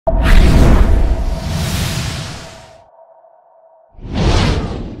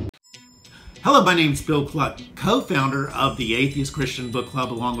Hello, my name's Bill Kluck, co-founder of the Atheist Christian Book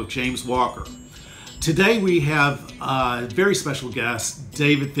Club along with James Walker. Today we have a very special guest,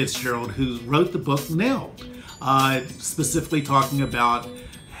 David Fitzgerald, who wrote the book Nailed, specifically talking about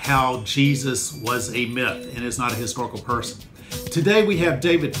how Jesus was a myth and is not a historical person. Today we have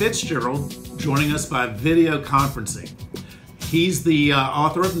David Fitzgerald joining us by video conferencing. He's the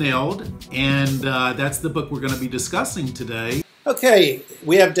author of Nailed, and that's the book we're going to be discussing today. Okay,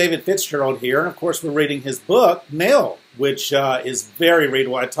 we have David Fitzgerald here, and of course we're reading his book, Nailed, which is very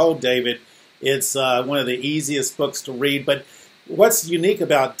readable. I told David it's one of the easiest books to read, but what's unique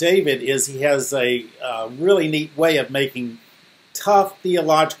about David is he has a really neat way of making tough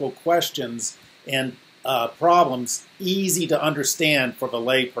theological questions and problems easy to understand for the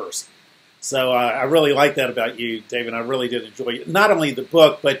layperson. So I really like that about you, David. I really did enjoy it. Not only the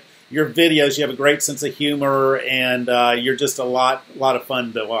book, but your videos. You have a great sense of humor, and you're just a lot of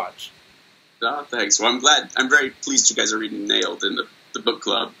fun to watch. Oh, thanks. Well, I'm glad. I'm very pleased you guys are reading Nailed in the book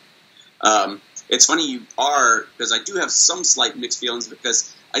club. It's funny you are, because I do have some slight mixed feelings,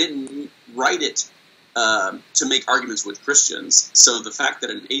 because I didn't write it to make arguments with Christians. So the fact that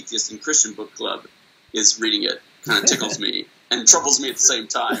an atheist and Christian book club is reading it kind of tickles me and troubles me at the same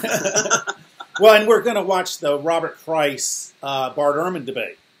time. Well, and we're going to watch the Robert Price Bart Ehrman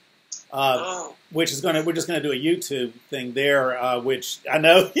debate. Which is we're just going to do a YouTube thing there, which I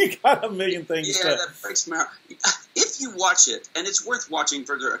know you got a million things to... Yeah, that breaks my heart. If you watch it, and it's worth watching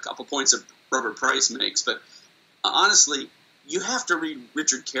for a couple points that Robert Price makes, but honestly, you have to read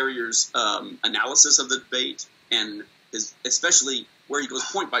Richard Carrier's analysis of the debate, and especially where he goes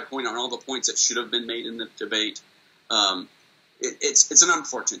point by point on all the points that should have been made in the debate. It's an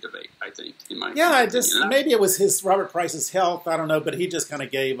unfortunate debate, I think, in my opinion. Maybe it was Robert Price's health, I don't know, but he just kind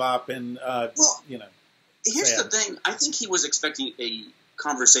of gave up and, Here's the thing. I think he was expecting a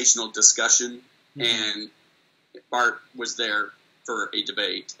conversational discussion, and Bart was there for a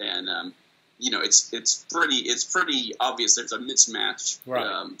debate, and, it's pretty obvious there's a mismatch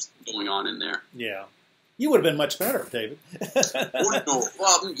going on in there. Yeah. You would have been much better, David.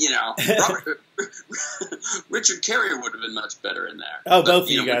 Richard Carrier would have been much better in there. Oh, both of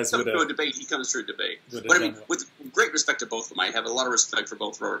you guys would have. To a debate, he comes to a debate. But I mean, with great respect to both of them, I have a lot of respect for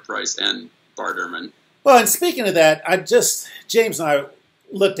both Robert Price and Bart Ehrman. Well, and speaking of that, James and I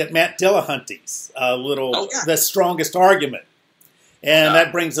looked at Matt Dillahunty's The Strongest Argument. And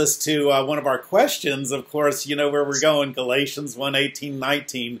that brings us to one of our questions, of course, you know where we're going, Galatians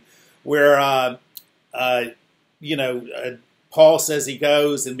 1:18-19, where... Paul says he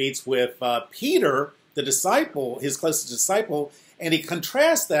goes and meets with Peter, the disciple, his closest disciple, and he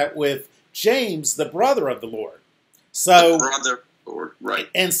contrasts that with James, the brother of the Lord. So, the brother of the Lord, right.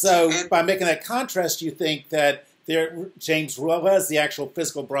 And so, by making that contrast, you think that James was the actual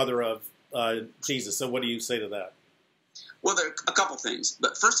physical brother of Jesus. So what do you say to that? Well, there are a couple things.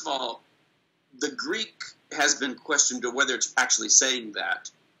 But first of all, the Greek has been questioned to whether it's actually saying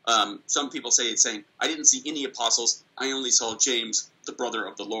that. Some people say it's saying, I didn't see any apostles, I only saw James, the brother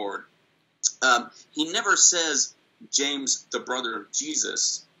of the Lord. He never says James, the brother of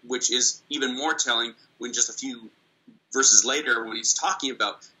Jesus, which is even more telling when just a few verses later, when he's talking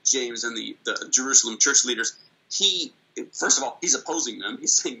about James and the Jerusalem church leaders, first of all, he's opposing them.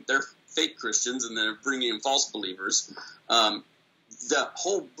 He's saying they're fake Christians and they're bringing in false believers. The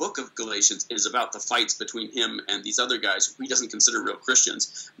whole book of Galatians is about the fights between him and these other guys who he doesn't consider real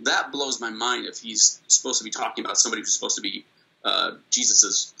Christians. That blows my mind if he's supposed to be talking about somebody who's supposed to be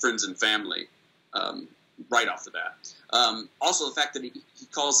Jesus' friends and family right off the bat. Also, the fact that he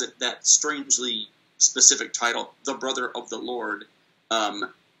calls it that strangely specific title, the brother of the Lord,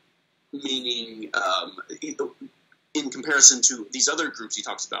 meaning in comparison to these other groups he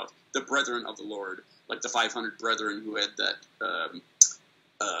talks about, the brethren of the Lord, like the 500 brethren who had that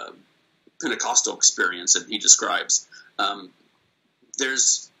Pentecostal experience that he describes.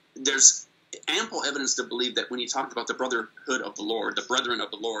 There's ample evidence to believe that when he talked about the brotherhood of the Lord, the brethren of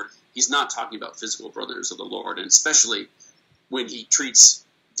the Lord, he's not talking about physical brothers of the Lord, and especially when he treats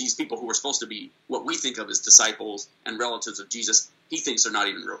these people who are supposed to be what we think of as disciples and relatives of Jesus, he thinks they're not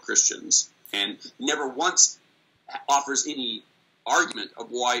even real Christians, and never once offers any argument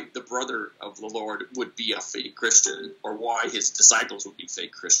of why the brother of the Lord would be a fake Christian or why his disciples would be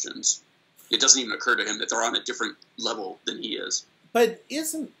fake Christians. It doesn't even occur to him that they're on a different level than he is. But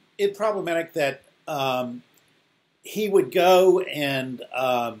isn't it problematic that he would go and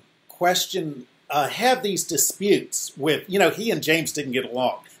question, have these disputes with, he and James didn't get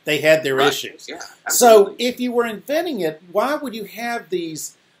along. They had their issues. Yeah, so if you were inventing it, why would you have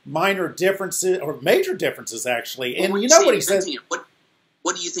these minor differences, or major differences, actually? And you know what he says?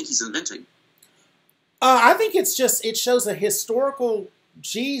 What do you think he's inventing? I think it shows a historical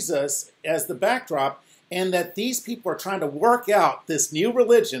Jesus as the backdrop, and that these people are trying to work out this new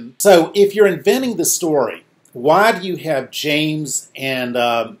religion. So if you're inventing the story, why do you have James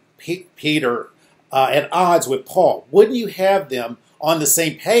and Peter at odds with Paul? Wouldn't you have them on the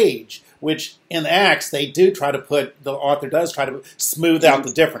same page, which in Acts the author does try to smooth out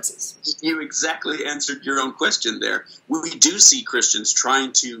the differences? You exactly answered your own question there. We do see Christians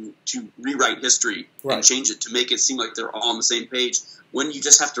trying to rewrite history and change it to make it seem like they're all on the same page, when you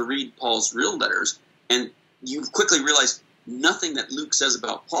just have to read Paul's real letters, and you quickly realize nothing that Luke says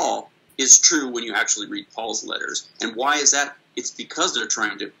about Paul is true when you actually read Paul's letters. And why is that? It's because they're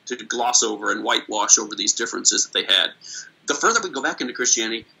trying to gloss over and whitewash over these differences that they had. The further we go back into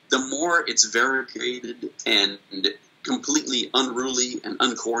Christianity, the more it's variegated and completely unruly and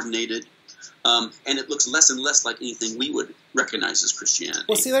uncoordinated. And it looks less and less like anything we would recognize as Christianity.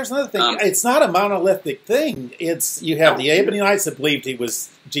 Well, see, there's another thing. It's not a monolithic thing. You have the Abionites that believed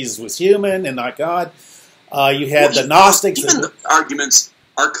Jesus was human and not God. You had the Gnostics. Even the arguments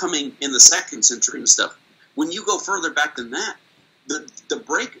are coming in the 2nd century and stuff. When you go further back than that,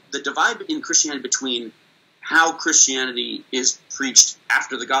 the divide in Christianity between how Christianity is preached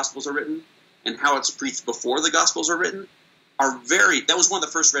after the Gospels are written and how it's preached before the Gospels are written that was one of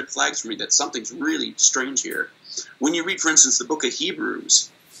the first red flags for me, that something's really strange here. When you read, for instance, the book of Hebrews,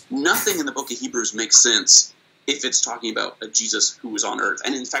 nothing in the book of Hebrews makes sense if it's talking about a Jesus who was on earth.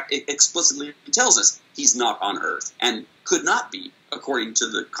 And in fact, it explicitly tells us he's not on earth and could not be, according to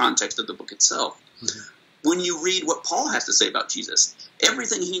the context of the book itself. Mm-hmm. When you read what Paul has to say about Jesus,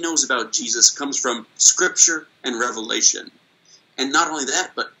 everything he knows about Jesus comes from Scripture and Revelation. And not only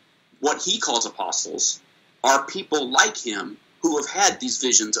that, but what he calls apostles are people like him who have had these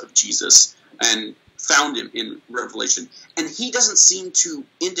visions of Jesus and found him in Revelation. And he doesn't seem to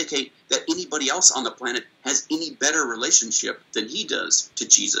indicate that anybody else on the planet has any better relationship than he does to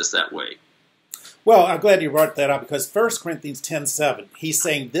Jesus that way. Well, I'm glad you brought that up, because 1 Corinthians 10:7, he's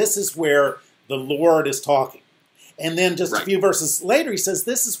saying this is where the Lord is talking. And then just a few verses later, he says,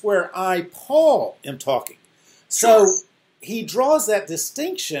 this is where I, Paul, am talking. So he draws that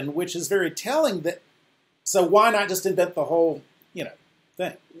distinction, which is very telling. So why not just invent the whole,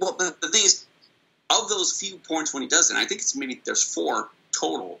 thing? Well, the thing is, of those few points when he does it, and I think there's 4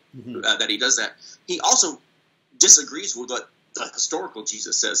 total that he does that, he also disagrees with what the historical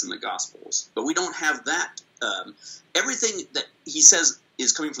Jesus says in the Gospels. But we don't have that. Everything that he says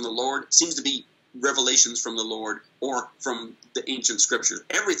is coming from the Lord seems to be revelations from the Lord or from the ancient Scriptures.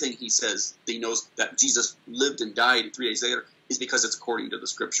 Everything he says that he knows that Jesus lived and died 3 days later is because it's according to the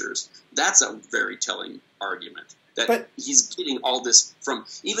Scriptures. That's a very telling argument. That he's getting all this from,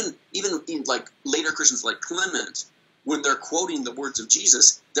 even in like later Christians like Clement, when they're quoting the words of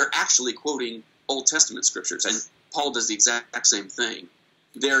Jesus, they're actually quoting Old Testament Scriptures. And Paul does the exact same thing.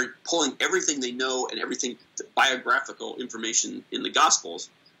 They're pulling everything they know and everything, the biographical information in the Gospels,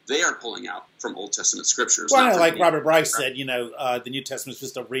 they are pulling out from Old Testament Scriptures. Well, like Robert Bryce said, the New Testament is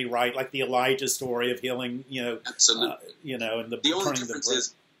just a rewrite, like the Elijah story of healing, Absolutely. And the only difference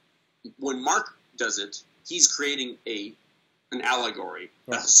is when Mark does it, he's creating an allegory,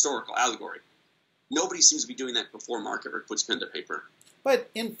 a historical allegory. Nobody seems to be doing that before Mark ever puts pen to paper. But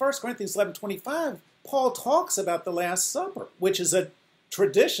in 1 Corinthians 11:25, Paul talks about the Last Supper, which is a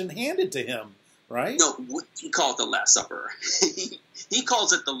tradition handed to him, right? No, he called it the Last Supper. He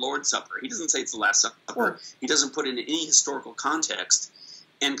calls it the Lord's Supper. He doesn't say it's the Last Supper. He doesn't put it in any historical context.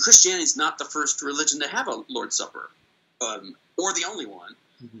 And Christianity is not the first religion to have a Lord's Supper, or the only one.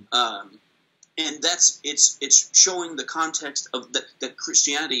 Mm-hmm. And it's showing the context of that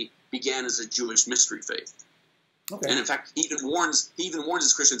Christianity began as a Jewish mystery faith. Okay. And in fact, he even warns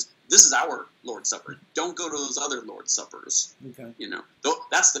his Christians, this is our Lord's Supper. Don't go to those other Lord's Suppers. Okay.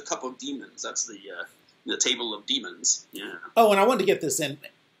 That's the cup of demons. That's the table of demons. Yeah. Oh, and I wanted to get this in.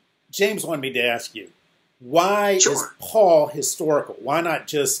 James wanted me to ask you, why is Paul historical? Why not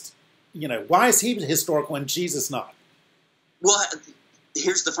just, why is he historical and Jesus not? Well,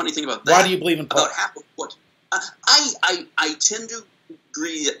 here's the funny thing about that. Why do you believe in Paul? About half of what I tend to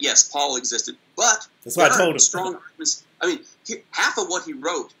agree that yes, Paul existed, but that's what I told him. Strong arguments. I mean, half of what he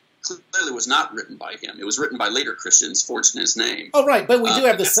wrote clearly was not written by him. It was written by later Christians, forged in his name. Oh, right, but we do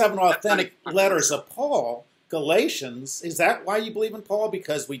have the 7 authentic letters of Paul. Galatians, is that why you believe in Paul?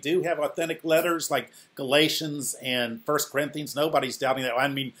 Because we do have authentic letters like Galatians and 1 Corinthians. Nobody's doubting that. I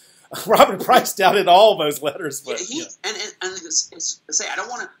mean, Robert Price doubted all those letters. But, I don't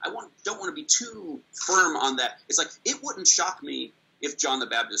want to be too firm on that. It's like, it wouldn't shock me if John the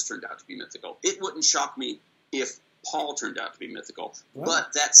Baptist turned out to be mythical. It wouldn't shock me if Paul turned out to be mythical. Wow.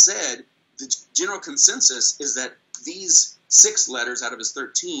 But that said, the general consensus is that these 6 letters out of his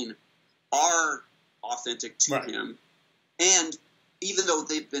 13 are authentic to him, and even though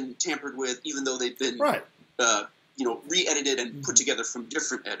they've been tampered with, even though they've been re-edited and put together from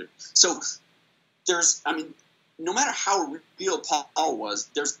different editors. So there's, I mean, no matter how real Paul was,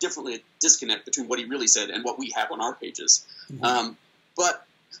 there's definitely a disconnect between what he really said and what we have on our pages. But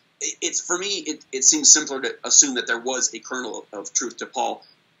it's, for me, it seems simpler to assume that there was a kernel of truth to Paul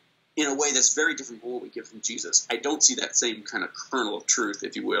in a way that's very different from what we get from Jesus. I don't see that same kind of kernel of truth,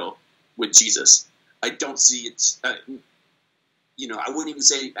 if you will, with Jesus. I don't see it. I wouldn't even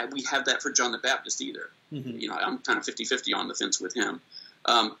say we have that for John the Baptist either. I'm kind of 50-50 on the fence with him.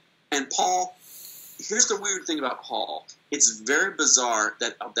 And Paul, here's the weird thing about Paul. It's very bizarre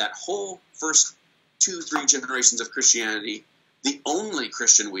that of that whole first 2-3 generations of Christianity, the only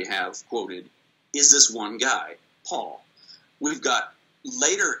Christian we have quoted is this one guy, Paul. We've got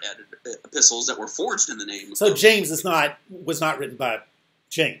later epistles that were forged in the name. So James was not written by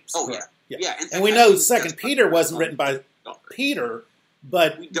James. Oh, yeah. And we know 2 Peter wasn't written by Peter,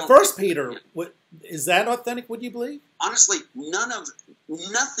 but 1 Peter, is that authentic, would you believe? Honestly,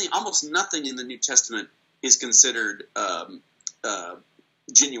 almost nothing in the New Testament is considered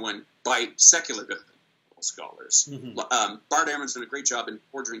genuine by secular biblical scholars. Bart Ehrman's done a great job in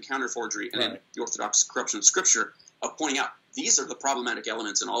forgery and counter-forgery and in the Orthodox corruption of Scripture of pointing out these are the problematic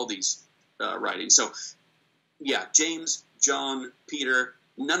elements in all these writings. So, yeah, James, John, Peter,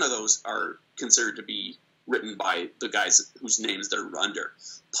 none of those are considered to be written by the guys whose names they're under.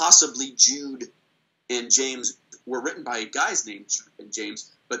 Possibly Jude and James were written by guys named Jude and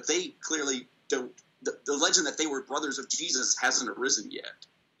James, but they clearly don't. The legend that they were brothers of Jesus hasn't arisen yet.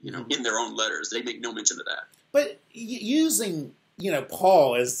 In their own letters, they make no mention of that. But using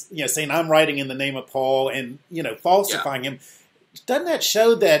Paul as saying I'm writing in the name of Paul and falsifying him, doesn't that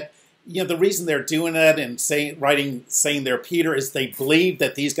show that the reason they're doing that and saying they're Peter is they believe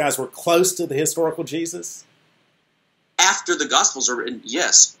that these guys were close to the historical Jesus? After the Gospels are written,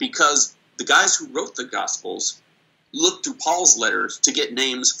 yes, because the guys who wrote the Gospels looked to Paul's letters to get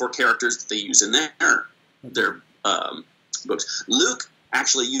names for characters that they use in their books. Luke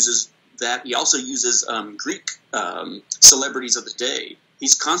actually uses that. He also uses Greek celebrities of the day.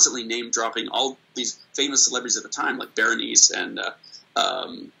 He's constantly name-dropping all these famous celebrities at the time, like Berenice and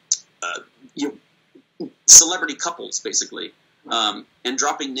celebrity couples, basically, and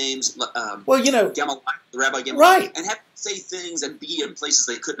dropping names. Gamaliel, the Rabbi Gamaliel, and have to say things and be in places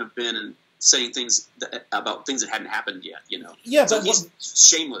they couldn't have been, and saying things about things that hadn't happened yet. So but he's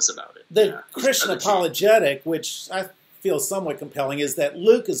shameless about it. The Christian apologetic, which I feel somewhat compelling, is that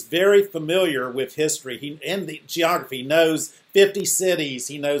Luke is very familiar with history and the geography. He knows 50 cities.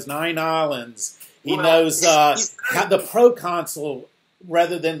 He knows 9 islands. He knows the proconsul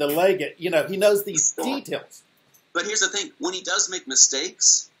rather than the legate. He knows these details. But here's the thing. When he does make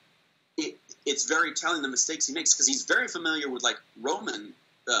mistakes, it's very telling the mistakes he makes because he's very familiar with Roman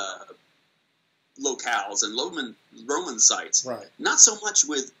locales and Roman sites. Right. Not so much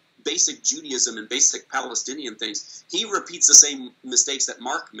with basic Judaism and basic Palestinian things. He repeats the same mistakes that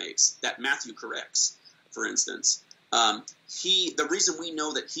Mark makes, that Matthew corrects, for instance. The reason we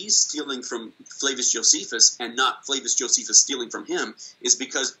know that he's stealing from Flavius Josephus and not Flavius Josephus stealing from him is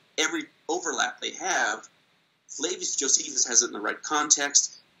because every overlap they have, Flavius Josephus has it in the right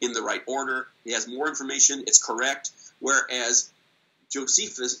context, in the right order. He has more information. It's correct. Whereas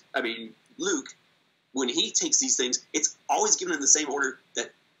Luke, when he takes these things, it's always given in the same order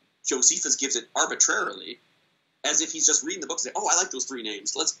that Josephus gives it arbitrarily, as if he's just reading the book and saying, I like those 3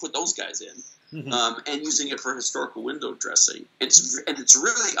 names. Let's put those guys in. And using it for historical window dressing. And it's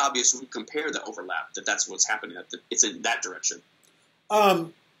really obvious when you compare the overlap that that's what's happening. It's in that direction.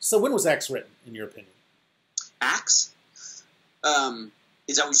 So when was Acts written, in your opinion? Acts?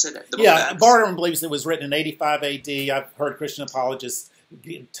 Is that what you said? Barnum believes it was written in 85 A.D. I've heard Christian apologists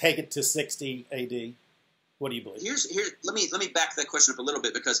take it to 60 A.D. What do you believe? Let me back that question up a little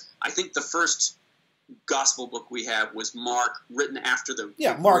bit because I think the first gospel book we have was Mark, written after the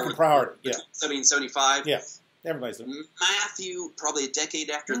Mark and Priority, 1775. Yeah, everybody's there. Matthew, probably a decade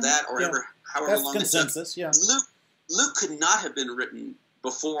after that, or however That's long. Consensus, Luke could not have been written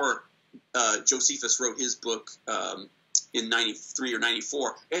before Josephus wrote his book in 93 or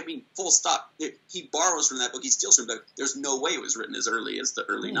 94. Full stop. He borrows from that book. He steals from that book. There's no way it was written as early as the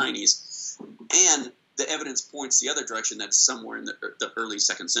early 90s. And the evidence points the other direction. That's somewhere in the early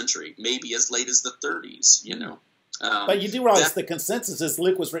 2nd century, maybe as late as the 30s, but you do realize the consensus is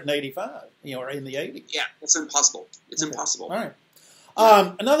Luke was written 85, or in the 80s. Yeah, it's impossible. It's impossible. All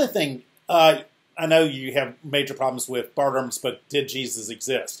right. Another thing, I know you have major problems with Bart Ehrman's book, Did Jesus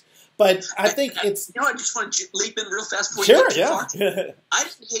Exist? But I think it's... I just want to leap in real fast before Sure, you get too yeah. far. I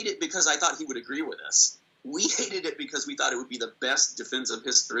didn't hate it because I thought he would agree with us. We hated it because we thought it would be the best defense of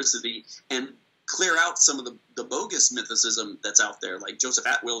historicity and clear out some of the bogus mythicism that's out there, like Joseph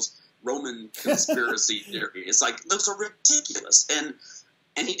Atwill's Roman conspiracy theory. It's like, those are ridiculous. And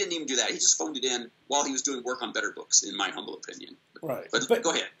he didn't even do that. He just phoned it in while he was doing work on better books, in my humble opinion. Right. But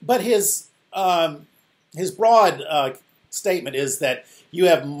go ahead. But his broad statement is that you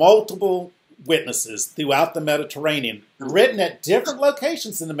have multiple witnesses throughout the Mediterranean, written at different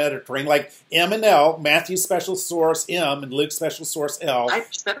locations in the Mediterranean, like M and L, Matthew's special source M and Luke's special source L.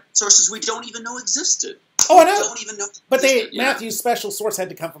 Sources we don't even know existed. Oh, I know. We don't even know. But Matthew's special source had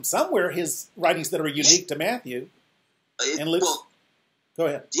to come from somewhere, his writings that are unique to Matthew. And Luke's... Well, go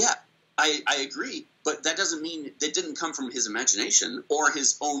ahead. Yeah, I agree. But that doesn't mean they didn't come from his imagination or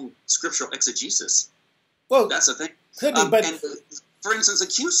his own scriptural exegesis. Well, that's the thing. Could be, but... for instance, a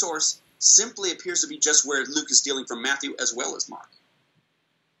Q source simply appears to be just where Luke is stealing from Matthew as well as Mark.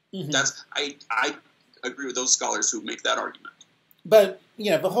 Mm-hmm. I agree with those scholars who make that argument. But,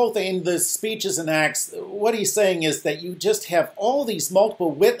 the whole thing, the speeches and Acts, what he's saying is that you just have all these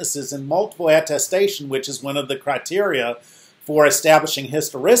multiple witnesses and multiple attestation, which is one of the criteria for establishing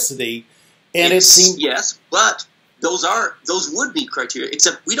historicity. And it seems... Yes, but those would be criteria,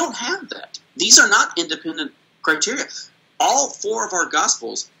 except we don't have that. These are not independent criteria. All four of our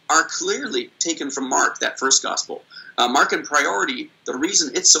Gospels are clearly taken from Mark, that first Gospel. Mark in priority, the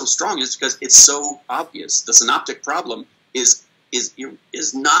reason it's so strong is because it's so obvious. The synoptic problem is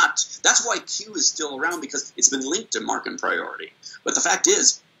not... That's why Q is still around, because it's been linked to Mark in priority. But the fact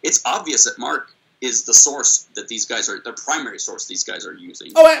is, it's obvious that Mark is the source that these guys are... the primary source these guys are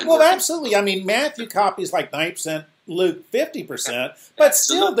using. Oh, well, absolutely. I mean, Matthew copies like 90%, Luke 50%, but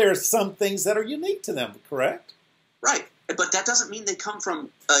still there's some things that are unique to them, correct? Right. But that doesn't mean they come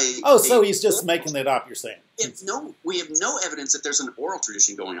from so he's just making it up, you're saying? We have no evidence that there's an oral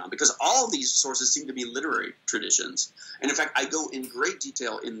tradition going on, because all of these sources seem to be literary traditions. And in fact, I go in great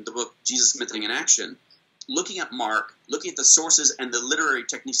detail in the book Jesus, Mything in Action, looking at Mark, looking at the sources and the literary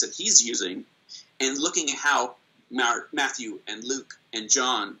techniques that he's using, and looking at how Matthew and Luke and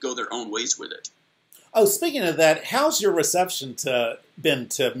John go their own ways with it. Oh, speaking of that, how's your reception been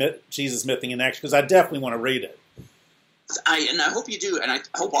to Jesus, Mything in Action? Because I definitely want to read it. I hope you do, and I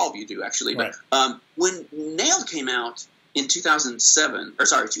hope all of you do, actually. Right. But when Nailed came out in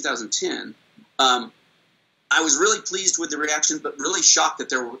 2010, I was really pleased with the reaction, but really shocked that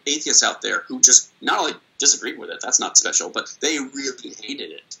there were atheists out there who just not only disagreed with it, that's not special, but they really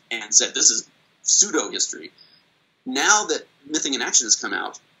hated it and said this is pseudo-history. Now that Mything in Action has come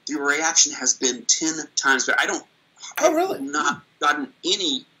out, the reaction has been 10 times better. I've not gotten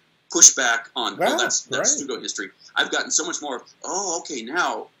any pushback on, that's pseudo-history. I've gotten so much more, okay,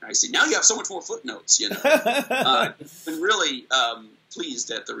 now I see. Now you have so much more footnotes, I've been really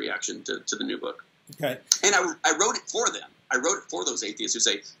pleased at the reaction to the new book. Okay. And I wrote it for them. I wrote it for those atheists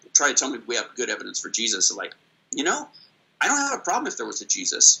who try to tell me we have good evidence for Jesus. Like, I don't have a problem if there was a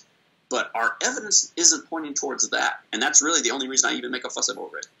Jesus, but our evidence isn't pointing towards that. And that's really the only reason I even make a fuss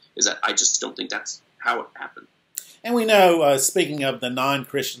over it, is that I just don't think that's how it happened. And we know, speaking of the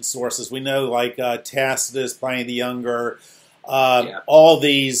non-Christian sources, we know like Tacitus, Pliny the Younger, all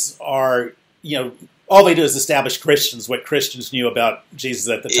these are, all they do is establish Christians, what Christians knew about Jesus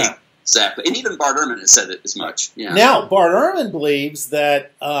at the time. Exactly. And even Bart Ehrman has said it as much. Yeah. Now, Bart Ehrman believes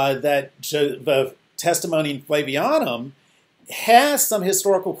that the testimony in Flavianum has some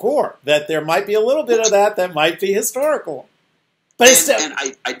historical core, that there might be a little bit of that might be historical. But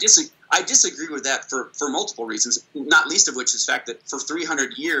I disagree with that for multiple reasons, not least of which is the fact that for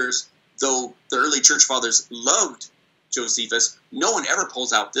 300 years, though the early church fathers loved Josephus, no one ever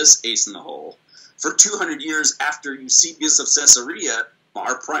pulls out this ace in the hole. For 200 years after Eusebius of Caesarea,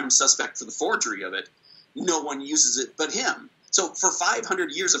 our prime suspect for the forgery of it, no one uses it but him. So for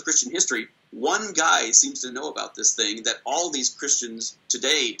 500 years of Christian history, one guy seems to know about this thing that all these Christians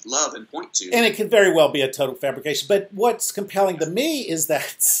today love and point to. And it could very well be a total fabrication. But what's compelling to me is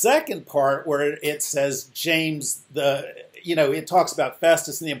that second part where it says James, it talks about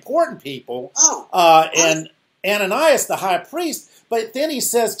Festus and the important people, and Ananias, the high priest. But then he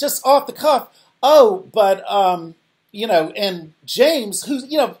says, just off the cuff, and James,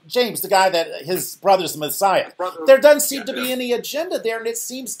 James, the guy that his brother's the Messiah. There doesn't seem to be any agenda there, and it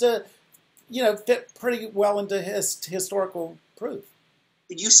seems to, fit pretty well into his historical proof.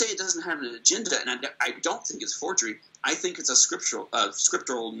 You say it doesn't have an agenda, and I don't think it's forgery. I think it's a scriptural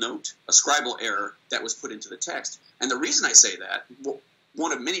note, a scribal error that was put into the text. And the reason I say that,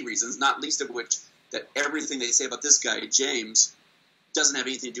 one of many reasons, not least of which that everything they say about this guy, James, doesn't have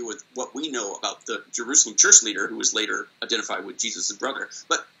anything to do with what we know about the Jerusalem church leader who was later identified with Jesus' brother.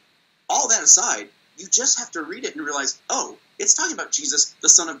 But all that aside, you just have to read it and realize, oh, it's talking about Jesus, the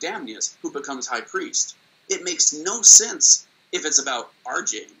son of Damnius, who becomes high priest. It makes no sense if it's about our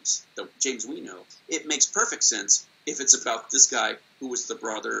James, the James we know. It makes perfect sense if it's about this guy who was the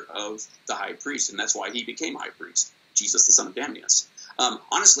brother of the high priest, and that's why he became high priest, Jesus, the son of Damnius.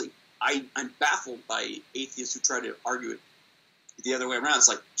 Honestly, I'm baffled by atheists who try to argue it the other way around. It's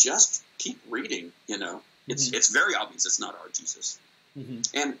like, just keep reading, you know. It's very obvious it's not our Jesus.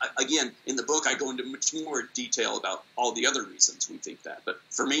 And again, in the book, I go into much more detail about all the other reasons we think that. But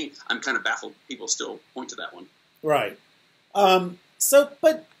for me, I'm kind of baffled people still point to that one. Right.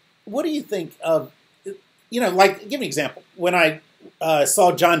 But what do you think of, you know, like, give me an example. When I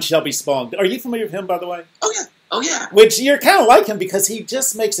saw John Shelby Spong, are you familiar with him, by the way? Oh, yeah. Oh, yeah. Which you're kind of like him because he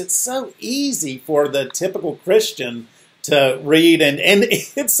just makes it so easy for the typical Christian to read, and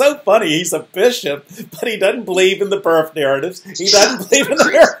it's so funny. He's a bishop, but he doesn't believe in the birth narratives. He doesn't believe in the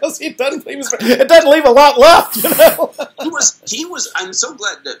miracles. He doesn't believe it doesn't leave a lot left, you know. He was. I'm so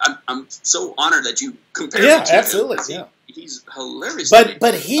glad that I'm so honored that you compared. Yeah, to absolutely. Him. Yeah, he's hilarious.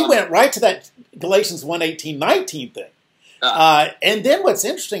 But he went right to that Galatians 1:18-19 thing. And then what's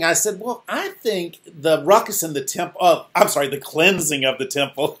interesting, I said, well, I think the ruckus in the temple, the cleansing of the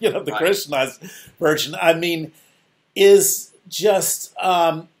temple, you know, the Christianized version, I mean, is just,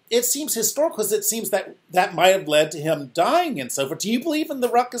 it seems historical because it seems that might have led to him dying and so forth. Do you believe in the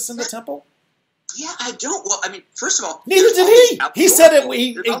ruckus in the temple? Yeah, I don't. Well, I mean, first of all, neither did he. He said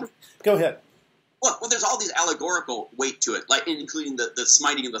it. Go ahead. Well, there's all these allegorical weight to it, like including the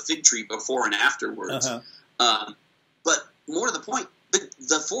smiting of the fig tree before and afterwards. But more to the point,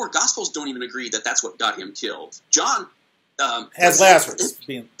 the four Gospels don't even agree that that's what got him killed. John has Lazarus.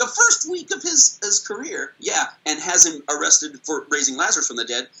 The first week of his career, and has him arrested for raising Lazarus from the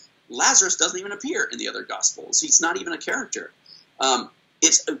dead. Lazarus doesn't even appear in the other Gospels. He's not even a character.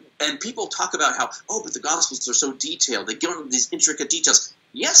 And people talk about how, but the Gospels are so detailed. They give them these intricate details.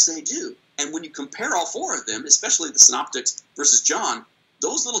 Yes, they do. And when you compare all four of them, especially the Synoptics versus John,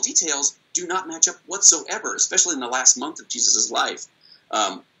 those little details do not match up whatsoever, especially in the last month of Jesus' life.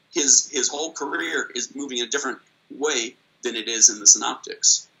 His whole career is moving in a different way than it is in the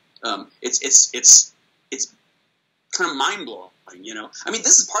Synoptics. It's kind of mind-blowing, you know? I mean,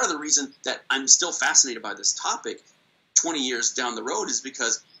 this is part of the reason that I'm still fascinated by this topic 20 years down the road, is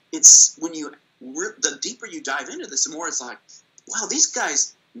because it's when the deeper you dive into this, the more it's like, wow, these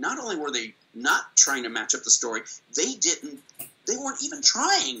guys, not only were they not trying to match up the story, they weren't even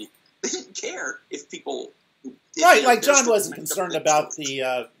trying. They didn't care if people... Right, like John wasn't concerned about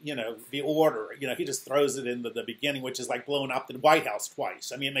the order. You know, he just throws it into the beginning, which is like blowing up the White House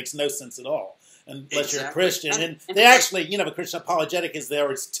twice. I mean, it makes no sense at all, unless you're a Christian. And they actually, you know, the Christian apologetic is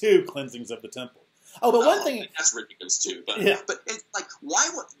there is 2 cleansings of the temple. Oh, but one thing... That's ridiculous, too. But it's like, why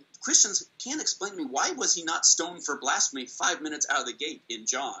would... Christians can't explain to me, why was he not stoned for blasphemy 5 minutes out of the gate in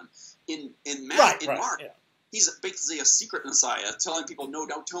John? In Mark, he's basically a secret Messiah, telling people, no,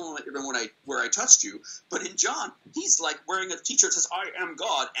 don't tell everyone where I touched you. But in John, he's like wearing a t-shirt that says, I am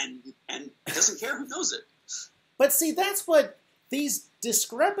God, and doesn't care who knows it. But see, that's what these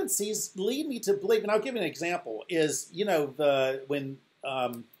discrepancies lead me to believe, and I'll give you an example, is, you know, when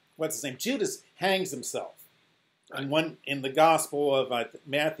what's his name? Judas hangs himself. Right. In the Gospel of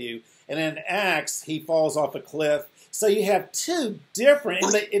Matthew, and in Acts, he falls off a cliff. So you have 2 different...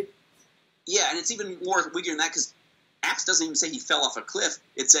 and it's even more weird than that, because Acts doesn't even say he fell off a cliff.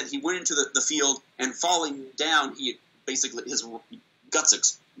 It said he went into the field, and falling down, his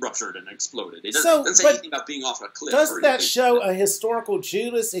guts ruptured and exploded. It doesn't say anything about being off a cliff. Doesn't that show a historical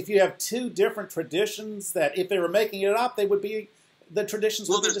Judas? If you have 2 different traditions, that if they were making it up, they would be... The traditions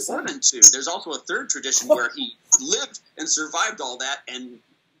would be the same. There's also a third tradition where he lived and survived all that and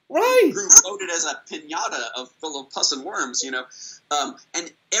grew bloated as a piñata full of pus and worms, you know. And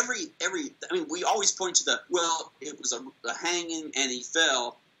we always point to it was a hanging and he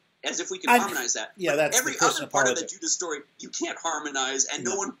fell, as if we can harmonize that. Yeah, that's every other part of the Judas story you can't harmonize, and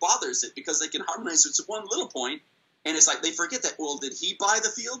no one bothers it because they can harmonize it to one little point. And it's like they forget that, well, did he buy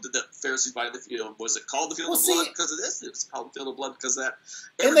the field? Did the Pharisees buy the field? Was it called the field of blood because of this? It was called the field of blood because of that.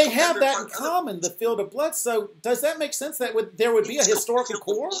 And they have that in common, the field of blood. So does that make sense that there would be a historical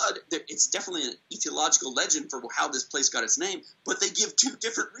core? It's definitely an etiological legend for how this place got its name, but they give 2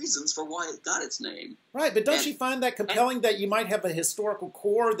 different reasons for why it got its name. Right, but don't you find that compelling that you might have a historical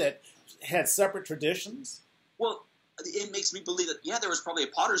core that had separate traditions? Well, it makes me believe that, there was probably a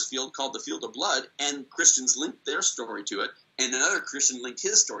potter's field called the Field of Blood, and Christians linked their story to it, and another Christian linked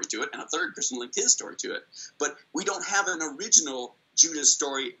his story to it, and a third Christian linked his story to it. But we don't have an original Judas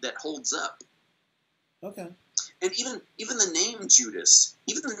story that holds up. Okay. And even the name Judas,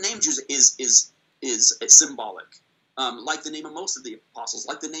 is symbolic. Like the name of most of the apostles,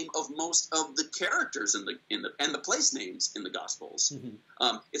 like the name of most of the characters in the place names in the Gospels.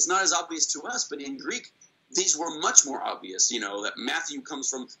 Mm-hmm. It's not as obvious to us, but in Greek, these were much more obvious. That Matthew comes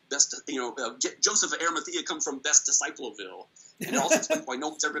from Joseph of Arimathea comes from Best Disciploville, and it also explains why no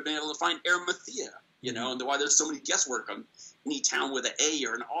one's ever been able to find Arimathea. And why there's so many guesswork on any town with an A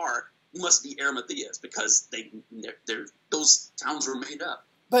or an R must be Arimathea's, because those towns were made up.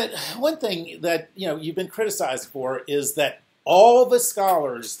 But one thing that you've been criticized for is that all the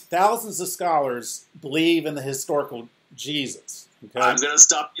scholars, thousands of scholars, believe in the historical Jesus. Okay? I'm going to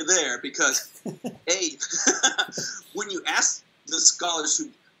stop you there because, when you ask the scholars who,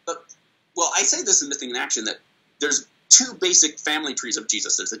 I say this in Mything in Action, that there's two basic family trees of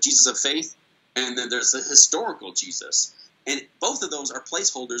Jesus. There's the Jesus of faith, and then there's the historical Jesus. And both of those are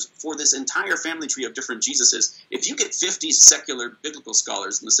placeholders for this entire family tree of different Jesuses. If you get 50 secular biblical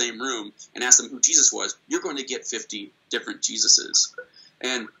scholars in the same room and ask them who Jesus was, you're going to get 50 different Jesuses.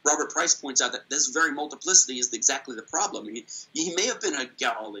 And Robert Price points out that this very multiplicity is exactly the problem. He may have been a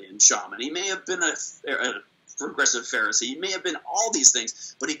Galilean shaman. He may have been a progressive Pharisee. He may have been all these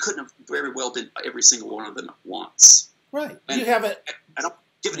things, but he couldn't have very well been every single one of them at once. Right. And I don't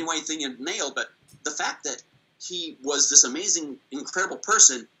give anything in nail, but the fact that he was this amazing, incredible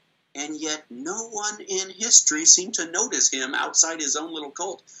person, and yet no one in history seemed to notice him outside his own little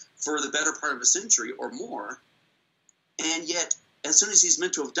cult for the better part of a century or more. And yet, as soon as he's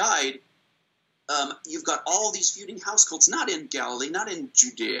meant to have died, you've got all these feuding house cults, not in Galilee, not in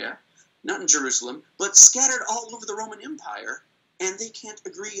Judea, not in Jerusalem, but scattered all over the Roman Empire, and they can't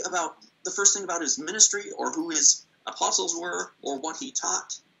agree about the first thing about his ministry or who his apostles were or what he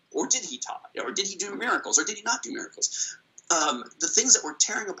taught. Or did he taught? Or did he do miracles? Or did he not do miracles? The things that were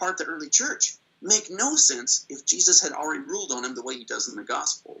tearing apart the early church make no sense if Jesus had already ruled on him the way he does in the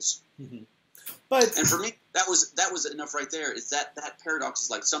Gospels. Mm-hmm. And for me, that was enough right there. Is that paradox is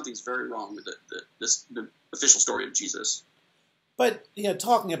like something's very wrong with the official story of Jesus. But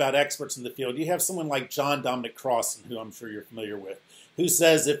talking about experts in the field, you have someone like John Dominic Crossan, who I'm sure you're familiar with, who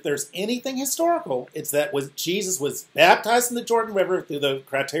says if there's anything historical, it's that Jesus was baptized in the Jordan River through the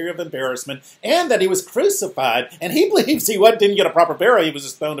criteria of embarrassment, and that he was crucified, and he believes he didn't get a proper burial, he was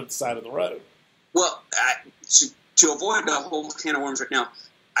just thrown to the side of the road. Well, to avoid a whole can of worms right now,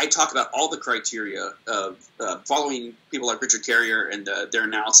 I talk about all the criteria of following people like Richard Carrier and their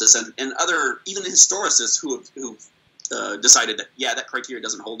analysis, and other, even historicists who've decided that, that criteria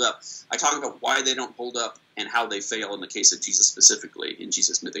doesn't hold up. I talk about why they don't hold up and how they fail in the case of Jesus specifically, in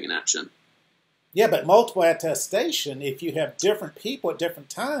Jesus Mything in Action. Yeah, but multiple attestation, if you have different people at different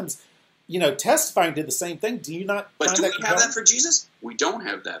times, testifying to the same thing, do you not But find do that we have that for Jesus? We don't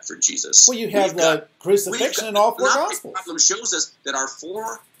have that for Jesus. Well, you have the crucifixion in all four Gospels. The problem shows us that our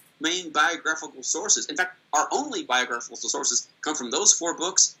four main biographical sources, in fact, our only biographical sources, come from those four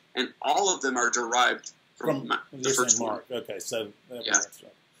books, and all of them are derived from the first Mark. One. Okay, so that's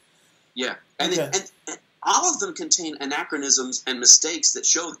right. Yeah, and all of them contain anachronisms and mistakes that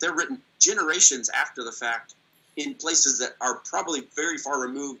show that they're written generations after the fact in places that are probably very far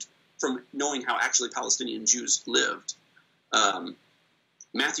removed from knowing how actually Palestinian Jews lived.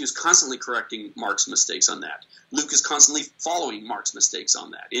 Matthew's constantly correcting Mark's mistakes on that. Luke is constantly following Mark's mistakes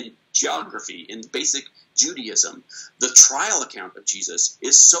on that. In geography, in basic Judaism, the trial account of Jesus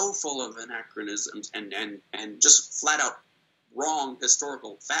is so full of anachronisms and just flat out wrong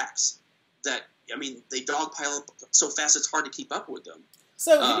historical facts that, they dogpile up so fast it's hard to keep up with them.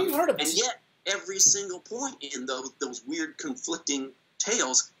 So have you heard of... And yet, every single point in those weird conflicting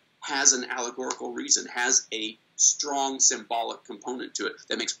tales has an allegorical reason, has a strong symbolic component to it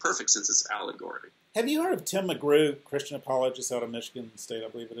that makes perfect sense as allegory. Have you heard of Tim McGrew, Christian apologist out of Michigan State, I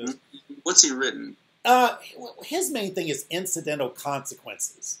believe it is? What's he written? His main thing is incidental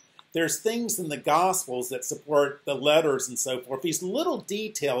consequences. There's things in the Gospels that support the letters and so forth, these little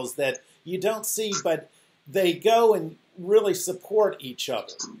details that you don't see, but they go and really support each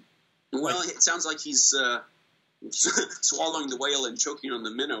other. Well, it sounds like he's swallowing the whale and choking on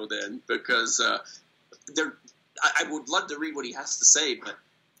the minnow then, because I would love to read what he has to say, but...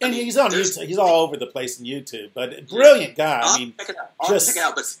 And he's on YouTube. He's all over the place on YouTube, but brilliant guy. I'll check it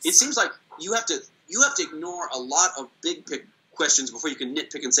out. But it seems like you have to ignore a lot of big questions before you can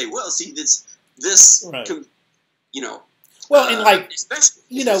nitpick and say, well, see this, right. Well, and especially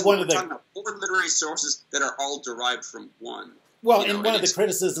one of the talking about four literary sources that are all derived from one. Well, and one of the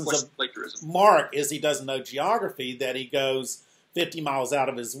criticisms of Mark is he doesn't know geography. That he goes 50 miles out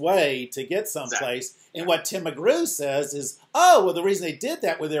of his way to get someplace. Exactly. And what Tim McGrew says is, oh, well, the reason they did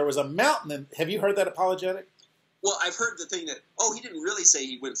that was there was a mountain. And have you heard that apologetic? Well, I've heard the thing that, he didn't really say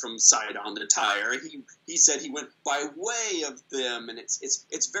he went from Sidon to Tyre. He said he went by way of them, and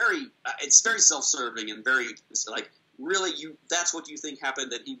it's very self-serving and very like really that's what you think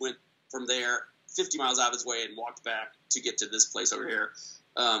happened, that he went from there 50 miles out of his way and walked back to get to this place over here.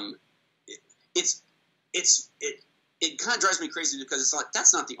 It kind of drives me crazy because it's like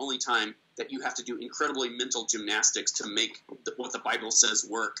that's not the only time that you have to do incredibly mental gymnastics to make what the Bible says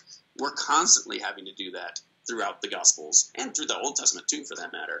work. We're constantly having to do that throughout the Gospels and through the Old Testament too, for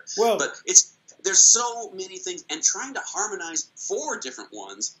that matter. Well, but there's so many things, and trying to harmonize 4 different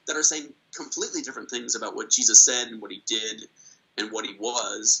ones that are saying completely different things about what Jesus said and what he did and what he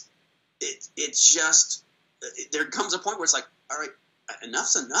was. It's just there comes a point where it's like, all right,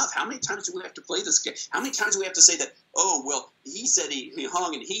 enough's enough. How many times do we have to play this game? How many times do we have to say that, he said he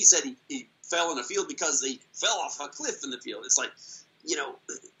hung and he said he fell in a field because he fell off a cliff in the field. It's like,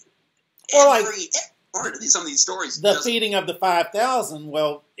 every part of some of these stories. The feeding of the 5,000,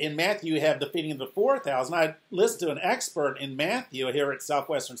 well, in Matthew you have the feeding of the 4,000. I listened to an expert in Matthew here at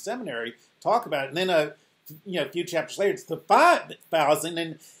Southwestern Seminary talk about it, and then a few chapters later it's the 5,000,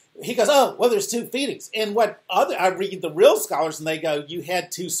 and he goes, there's 2 feedings. And I read the real scholars, and they go, you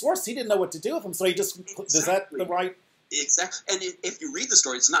had 2 sources. He didn't know what to do with them, so he just, is that the right? Exactly. And if you read the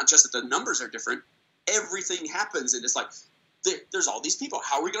story, it's not just that the numbers are different. Everything happens, and it's like, there's all these people.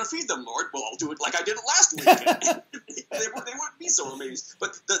 How are we going to feed them, Lord? Well, I'll do it like I did it last weekend. they wouldn't be so amazed.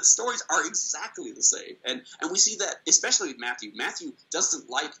 But the stories are exactly the same. And we see that, especially with Matthew. Matthew doesn't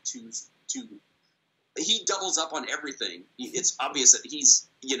like to he doubles up on everything. It's obvious that he's,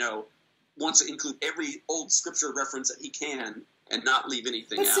 wants to include every old scripture reference that he can and not leave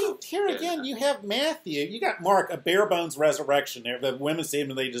anything out. But see, here again, you have Matthew. You got Mark, a bare bones resurrection there. The women see him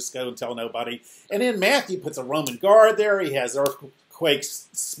and they just go and tell nobody. And then Matthew puts a Roman guard there. He has earthquakes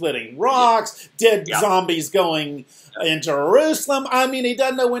splitting rocks, dead zombies going in Jerusalem. I mean, he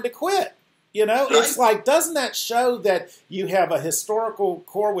doesn't know when to quit. Right. It's like, doesn't that show that you have a historical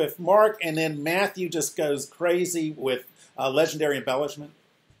core with Mark, and then Matthew just goes crazy with legendary embellishment?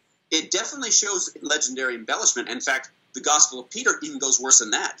 It definitely shows legendary embellishment. In fact, the Gospel of Peter even goes worse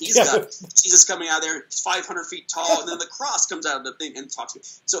than that. He's got Jesus coming out of there, 500 feet tall, and then the cross comes out of the thing and talks to him.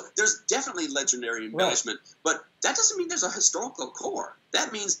 So there's definitely legendary embellishment, but that doesn't mean there's a historical core.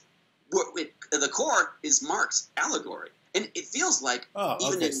 That means the core is Mark's allegory. And it feels like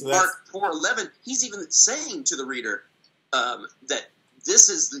even in Mark 4:11, he's even saying to the reader that this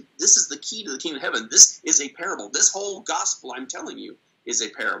is the key to the kingdom of heaven. This is a parable. This whole gospel I'm telling you is a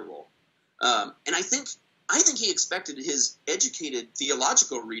parable. And I think he expected his educated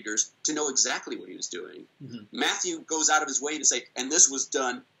theological readers to know exactly what he was doing. Mm-hmm. Matthew goes out of his way to say, and this was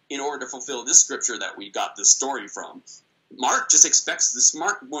done in order to fulfill this scripture that we got this story from. Mark just expects the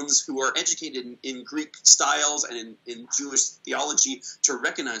smart ones who are educated in Greek styles and in Jewish theology to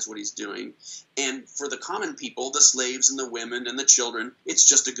recognize what he's doing. And for the common people, the slaves and the women and the children, it's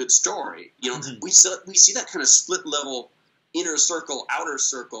just a good story. Mm-hmm. We see that kind of split level, inner circle, outer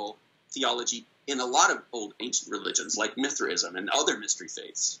circle theology in a lot of old ancient religions like Mithraism and other mystery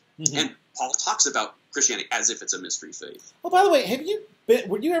faiths. Mm-hmm. And Paul talks about Christianity as if it's a mystery faith. Oh, by the way,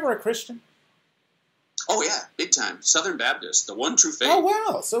 were you ever a Christian? Oh, yeah, big time. Southern Baptist, the one true faith. Oh,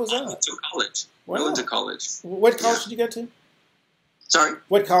 wow. So was that. I went to college. Wow. I went to college. What college did you go to? Sorry?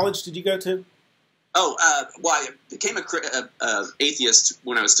 What college did you go to? Oh, I became a atheist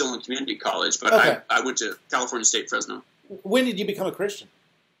when I was still in community college, but I went to California State, Fresno. When did you become a Christian?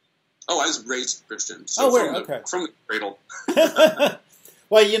 Oh, I was raised Christian. So from the cradle.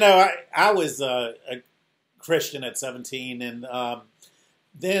 Well, I was a Christian at 17, and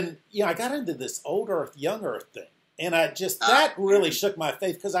then, I got into this old earth, young earth thing. And that really shook my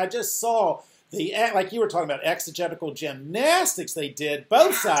faith, because I just saw like you were talking about, exegetical gymnastics they did,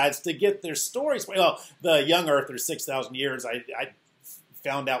 both sides, to get their stories. Well, the young earthers, 6,000 years, I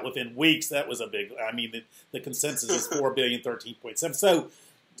found out within weeks that was a big, the consensus is 4 billion, 13.7. So,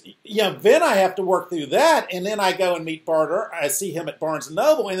 then I have to work through that, and then I go and meet Barter. I see him at Barnes &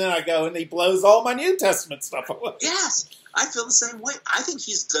 Noble, and then I go and he blows all my New Testament stuff away. Yes, I feel the same way. I think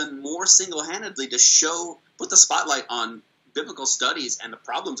he's done more single-handedly to put the spotlight on biblical studies and the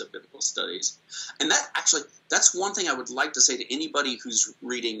problems of biblical studies. And that's one thing I would like to say to anybody who's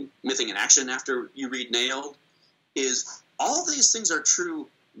reading Mything in Action after you read Nailed, is all these things are true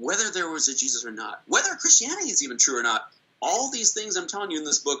whether there was a Jesus or not, whether Christianity is even true or not. All these things I'm telling you in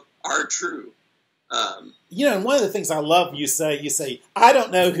this book are true. And one of the things I love you say, I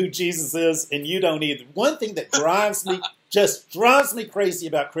don't know who Jesus is, and you don't either. One thing that drives me just drives me crazy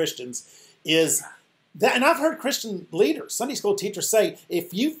about Christians is that, and I've heard Christian leaders, Sunday school teachers say,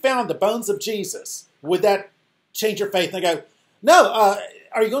 if you found the bones of Jesus, would that change your faith? And they go, no,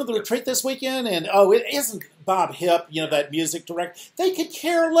 are you going to the retreat this weekend? And, oh, it isn't Bob Hipp, you know, that music director. They could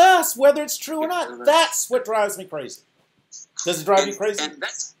care less whether it's true or not. That's what drives me crazy. Does it drive you crazy? And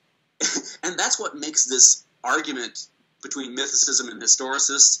that's what makes this argument between mythicism and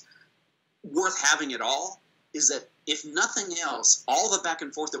historicists worth having at all, is that if nothing else, all the back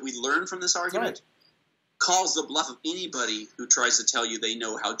and forth that we learn from this argument calls the bluff of anybody who tries to tell you they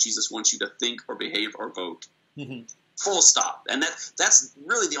know how Jesus wants you to think or behave or vote. Mm-hmm. Full stop. And that's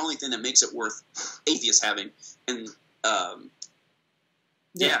really the only thing that makes it worth atheists having. And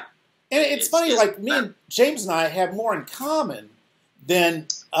yeah. And it's funny, like me and James and I have more in common than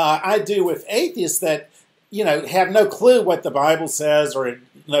I do with atheists that, you know, have no clue what the Bible says or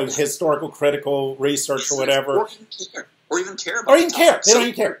no historical critical research or whatever. Or even care about it. Or even care. They don't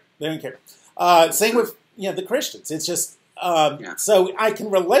even care. They don't care. Same with, you know, the Christians. It's just, so I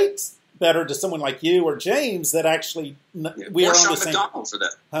can relate better to someone like you or James that actually we are on the same. McDowell for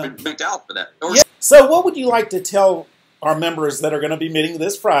that. McDowell for that. Or So what would you like to tell our members that are going to be meeting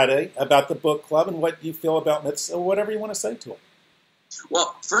this Friday about the book club and what you feel about myths or whatever you want to say to them?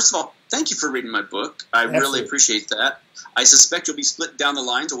 Well, first of all, thank you for reading my book. I really appreciate that. I suspect you'll be split down the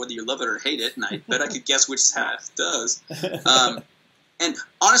lines of whether you love it or hate it, and I bet I could guess which half does. And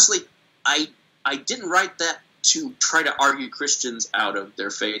honestly, I didn't write that to try to argue Christians out of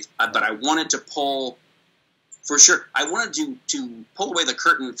their faith, but I wanted to pull, for sure, I wanted to pull away the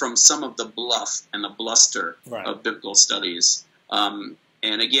curtain from some of the bluff and the bluster of biblical studies. And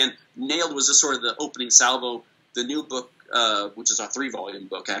again, Nailed was just sort of the opening salvo. The new book, which is a 3-volume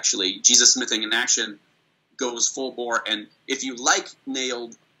book, actually, Jesus, Mything, and Action, goes full bore. And if you like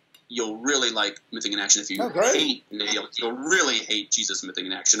Nailed, you'll really like Mything and Action. If you hate Nailed, you'll really hate Jesus, Mything,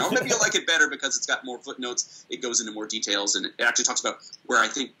 and Action. Or maybe you'll like it better because it's got more footnotes, it goes into more details, and it actually talks about where I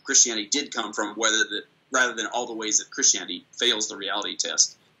think Christianity did come from, rather than all the ways that Christianity fails the reality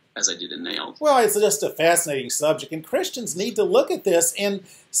test, as I did in Nailed. Well, it's just a fascinating subject, and Christians need to look at this and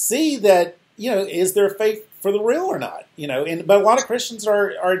see that, you know, is their faith for the real or not? You know, but a lot of Christians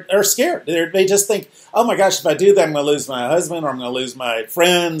are scared. They just think, oh my gosh, if I do that, I'm going to lose my husband, or I'm going to lose my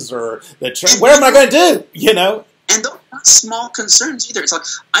friends, or the church. What am I going to do? You know. And those are not small concerns either. It's like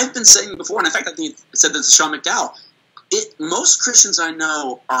I've been saying before, and in fact, I think I said this to Sean McDowell. Most Christians I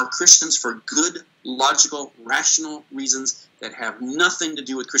know are Christians for good, logical, rational reasons that have nothing to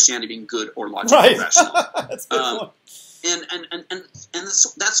do with Christianity being good or logical or rational. That's a good point. And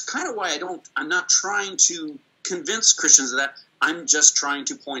that's kind of why I'm not trying to convince Christians of that. I'm just trying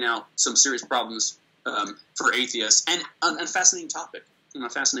to point out some serious problems for atheists, and a fascinating topic. A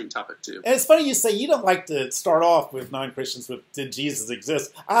fascinating topic, too. And it's funny you say you don't like to start off with non-Christians with, did Jesus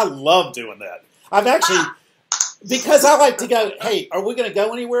exist? I love doing that. I've actually, because I like to go, hey, are we going to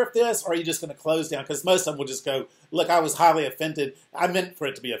go anywhere with this, or are you just going to close down? Because most of them will just go, look, I was highly offended. I meant for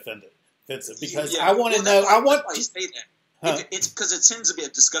it to be offensive, because I want to know. I want to say that. It's because it tends to be a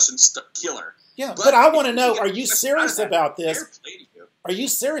discussion killer. Yeah, but I want to know, are you serious about this? Are you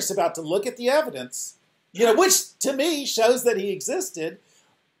serious about to look at the evidence, you know, which to me shows that he existed,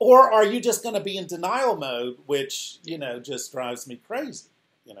 or are you just going to be in denial mode, which, you know, just drives me crazy,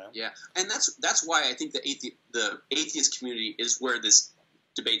 you know? Yeah, and that's why I think the atheist community is where this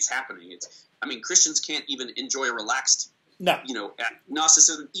debate's happening. I mean, Christians can't even enjoy a relaxed, you know,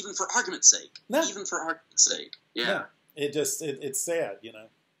 agnosticism, even for argument's sake. No. Even for argument's sake. Yeah. No. It's sad, you know.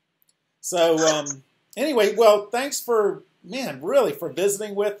 So, anyway, well, thanks for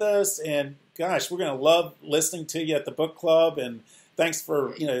visiting with us. And, gosh, we're going to love listening to you at the book club. And thanks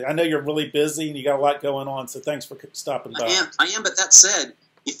for, you know, I know you're really busy and you got a lot going on. So thanks for stopping by. I am. But that said,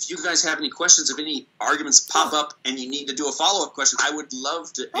 if you guys have any questions, if any arguments pop up and you need to do a follow-up question, I would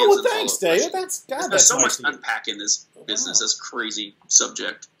love to answer well, thanks, David. There's so much to unpack in this business, this crazy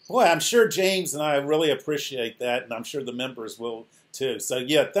subject. Boy, I'm sure James and I really appreciate that, and I'm sure the members will too. So,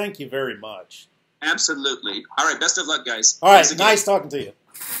 yeah, thank you very much. Absolutely. All right, best of luck, guys. All right, nice talking to you.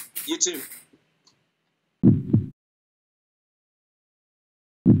 You too.